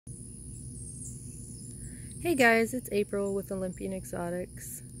Hey guys, it's April with Olympian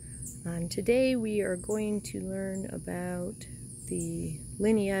Exotics, and today we are going to learn about the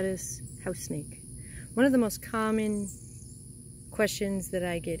Lineatus house snake. One of the most common questions that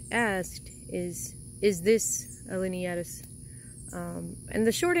I get asked is this a Lineatus? And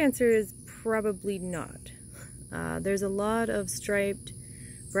the short answer is probably not. There's a lot of striped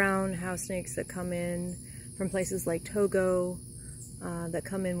brown house snakes that come in from places like Togo, that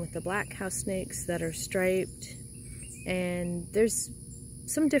come in with the black house snakes that are striped, and there's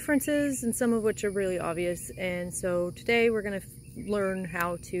some differences and some of which are really obvious, and so today we're going to learn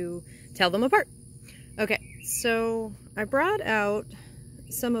how to tell them apart. Okay, so I brought out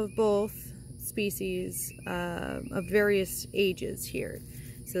some of both species of various ages here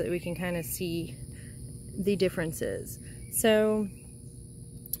so that we can kind of see the differences. So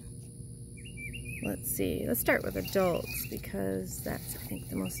let's see, let's start with adults because that's, I think,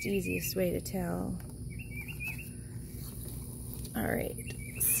 the most easiest way to tell. Alright,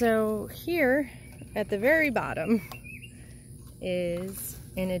 so here at the very bottom is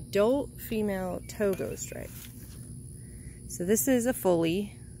an adult female Togo stripe. So this is a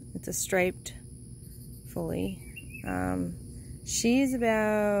fully, it's a striped fully. She's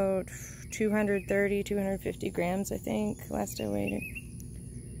about 230, 250 grams, I think, last I weighed her.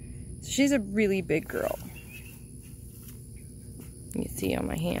 So she's a really big girl. You can see on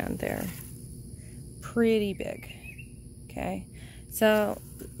my hand there. Pretty big. Okay. So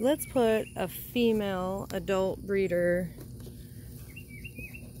let's put a female adult breeder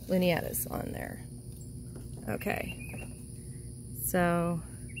Lineatus on there. Okay. So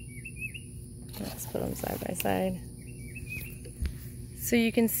let's put them side by side. So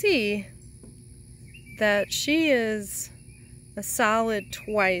you can see that she is a solid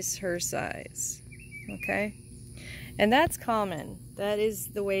twice her size, okay? And that's common. That is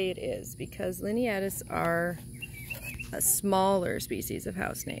the way it is because Lineatus are a smaller species of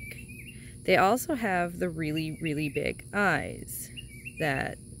house snake. They also have the really, really big eyes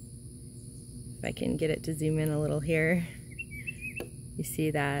that, if I can get it to zoom in a little here, you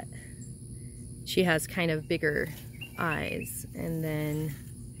see that she has kind of bigger eyes. And then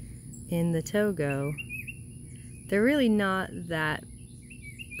in the Togo, they're really not that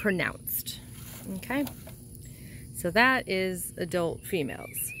pronounced, okay? So that is adult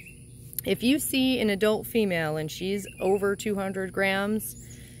females. If you see an adult female and she's over 200 grams,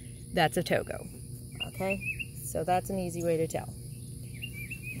 that's a Togo, okay? So that's an easy way to tell.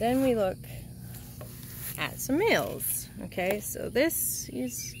 Then we look at some males, okay? So this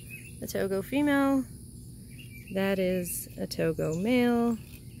is a Togo female, that is a Togo male,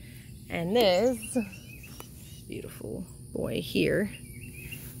 and this beautiful boy here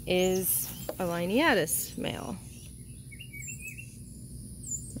is a Lineatus male.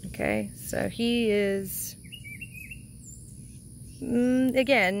 Okay, so he is,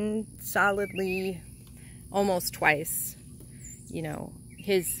 again, solidly almost twice, you know,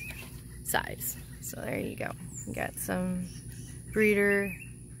 his size. So there you go. We got some breeder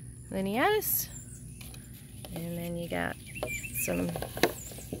Lineatus, and then you got some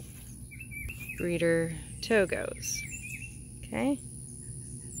breeder Togos. Okay?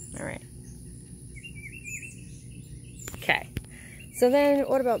 Alright. Okay. So then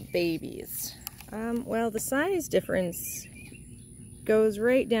what about babies? Well, the size difference goes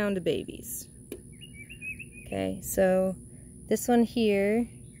right down to babies. Okay, so this one here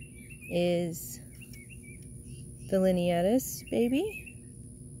is the Lineatus baby.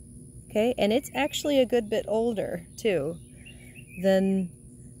 Okay, and it's actually a good bit older too than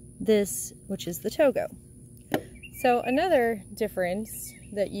this, which is the Togo. So another difference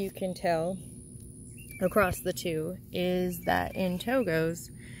that you can tell across the two is that in Togos,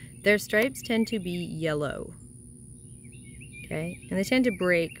 their stripes tend to be yellow. Okay, and they tend to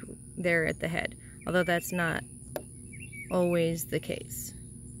break there at the head, although that's not always the case.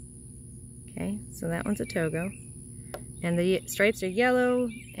 Okay, so that one's a Togo. And the stripes are yellow,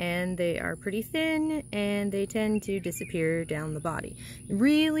 and they are pretty thin, and they tend to disappear down the body.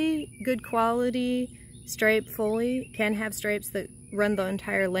 Really good quality stripe fully can have stripes that run the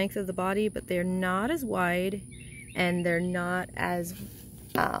entire length of the body, but they're not as wide, and they're not as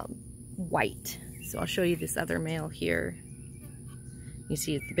white. So I'll show you this other male here. You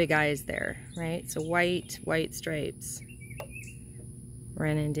see the big eyes there, right? So white stripes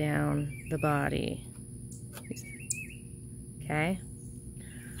running down the body. Okay,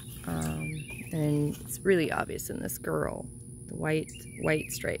 and it's really obvious in this girl, the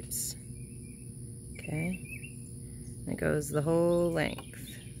white stripes. Okay, and it goes the whole length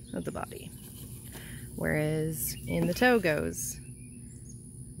of the body. Whereas in the Togos,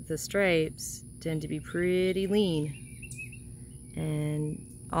 the stripes tend to be pretty lean and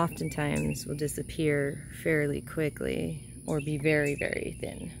oftentimes will disappear fairly quickly or be very, very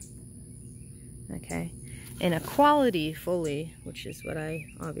thin. Okay, and a quality fully, which is what I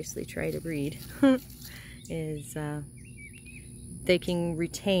obviously try to breed, is they can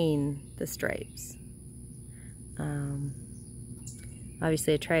retain the stripes.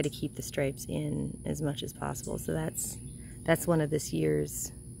 Obviously I try to keep the stripes in as much as possible, so that's one of this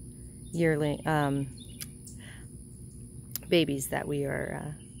year's yearling babies that we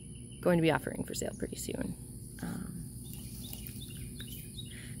are going to be offering for sale pretty soon.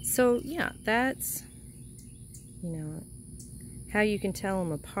 So yeah, that's, you know, how you can tell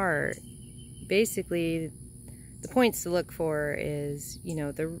them apart. Basically, the points to look for is, you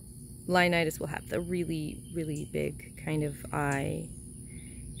know, the Lineatus will have the really, really big kind of eye,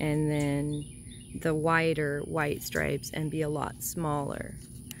 and then the wider white stripes and be a lot smaller.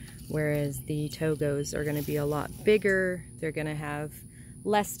 Whereas the Togos are going to be a lot bigger, they're going to have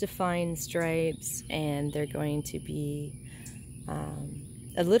less defined stripes, and they're going to be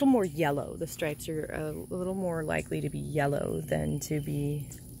a little more yellow. The stripes are a little more likely to be yellow than to be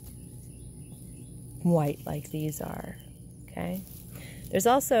white like these are, okay? There's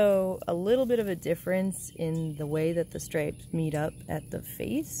also a little bit of a difference in the way that the stripes meet up at the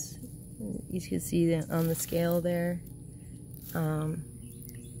face. You can see that on the scale there.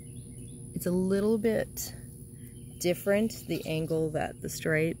 It's a little bit different, the angle that the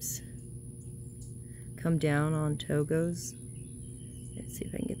stripes come down on Togos. Let's see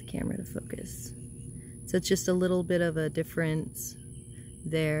if I can get the camera to focus. So it's just a little bit of a difference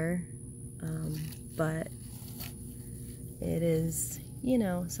there, but it is, you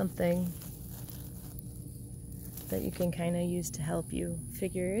know, something that you can kind of use to help you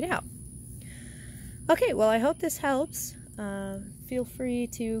figure it out. Okay, well, I hope this helps. Feel free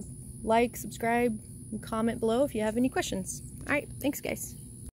to like, subscribe, and comment below if you have any questions. All right, thanks guys.